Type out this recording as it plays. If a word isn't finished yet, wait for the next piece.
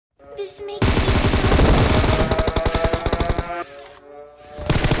This makes me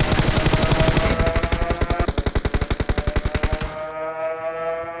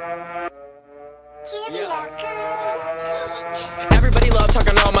so Everybody love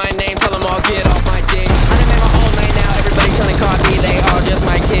talking on my name, tell them all get off my dick. I done made my own lane now, everybody trying to copy, they all just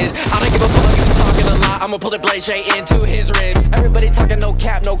my kids. I don't give a fuck if you talking a lot, I'ma pull the blade straight into his ribs. Everybody talking no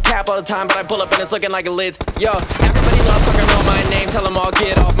cap all the time, but I pull up and it's looking like a lids. Yo, everybody love talking on my name, tell them all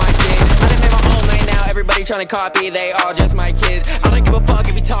get off my dick. I done made my own lane now, everybody trying to copy, they all just my kids. I don't give a fuck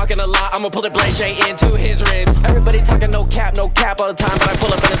if you talking a lot, I'ma pull the blade straight into his ribs. Everybody talking no cap all the time, but I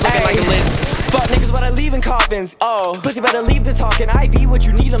pull up and it's looking like a lids. Fuck niggas, but I leave in coffins. Oh, pussy better leave the talking. IV what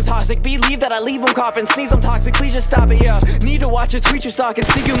you need, I'm toxic. Believe that I leave them coughing. Sneeze, I'm toxic. Please just stop it, yeah. Need to watch your tweet you stalking.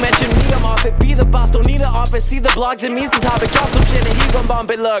 See you mention me, I'm off it. Be the boss, don't need an office. See the blogs, it means the topic. Drop some shit and he gon'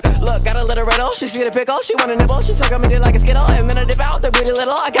 bump it. Look, got a little riddle. She see the pickle, she wanna nibble. She suck on me like a skittle, and then I dip out the pretty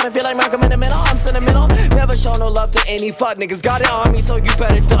little. I kinda feel like Malcolm in the middle. I'm sentimental. Never show no love to any fuck niggas. Got it on me, so you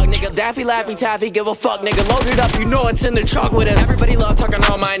better duck, nigga. Daffy, Laffy, Taffy, give a fuck, nigga. Load it up, you know it's in the truck with us. Everybody love talking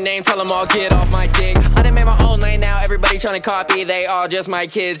on my name, tell them all get off my dick. I done made my own lane now, everybody trying to copy, they all just my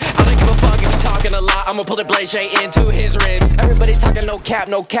kids. I don't give a fuck if you talking a lot, I'ma pull the blade straight into his ribs. Everybody talking no cap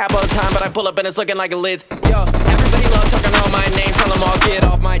all the time, but I pull up and it's looking like a lids. Yo, everybody love talking on my name, tell them all get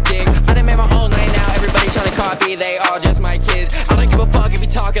off my dick. I done made my own lane now, everybody trying to copy, they all just my kids. I don't give a fuck if you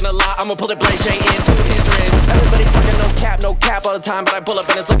talking a lot, I'ma pull the blade straight into his ribs. Everybody talking no cap all the time, but I pull up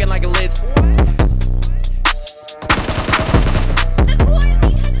and it's looking like a lids.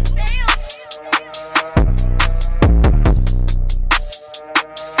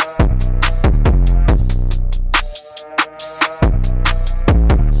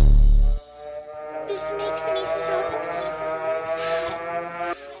 This makes me so sad.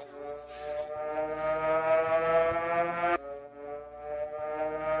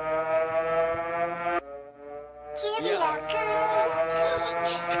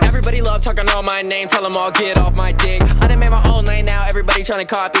 Everybody love talking on my name, tell them all get off my dick. I done made my own lane now, everybody trying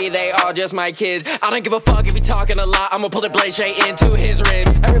to copy, they all just my kids. I don't give a fuck if you talking a lot, I'ma pull the blade straight into his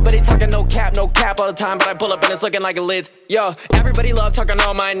ribs. Everybody talking no cap all the time, but I pull up and it's looking like a lids. Yo, everybody love talking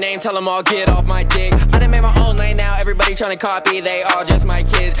on my name, tell them all get off my dick. I done made my own lane now, everybody trying to copy, they all just my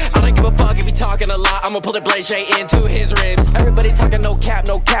kids. I don't give a fuck if you talking a lot, I'ma pull the blade straight into his ribs. Everybody talking no cap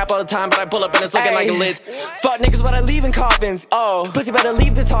all the time, but I pull up and it's looking like a lids. Fuck niggas, but I leave in coffins. Oh, pussy better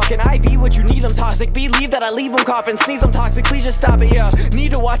leave the talking. IV what you need, I'm toxic. Believe that I leave them coughing. Sneeze, I'm toxic. Please just stop it, yeah.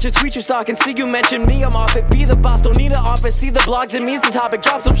 Need to watch your tweet you stalking. See you mention me, I'm off it. Be the boss, don't need an office. See the blogs, it means the topic.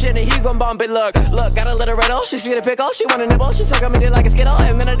 Drop some shit and he gon' bump it. Look, got a little riddle. She see the pickle, she wanna nibble. She suck on me like a skittle,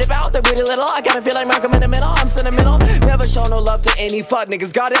 and then I dip out the pretty little. I kinda feel like Malcolm in the middle. I'm sentimental. Never show no love to any fuck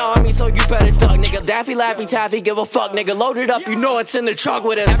niggas. Got it on me, so you better duck, nigga. Daffy, Laffy, Taffy, give a fuck, nigga. Load it up, you know it's in the truck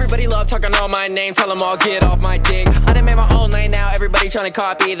with us. Everybody love talking on my name, tell them all get off my dick. I done made my own lane now, everybody trying to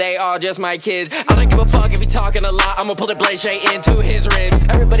copy, they all just my kids. I don't give a fuck if you talking a lot, I'ma pull the blade straight into his ribs.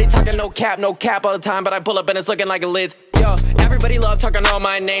 Everybody talking no cap all the time, but I pull up and it's looking like a lids. Yo, everybody love talking on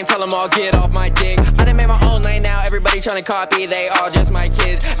my name, tell them all get off my dick. I done made my own lane now, everybody trying to copy, they all just my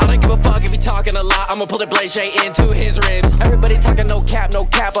kids. I don't give a fuck if you talking a lot, I'ma pull the blade straight into his ribs. Everybody talking no cap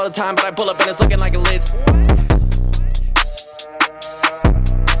all the time, but I pull up and it's looking like a lids.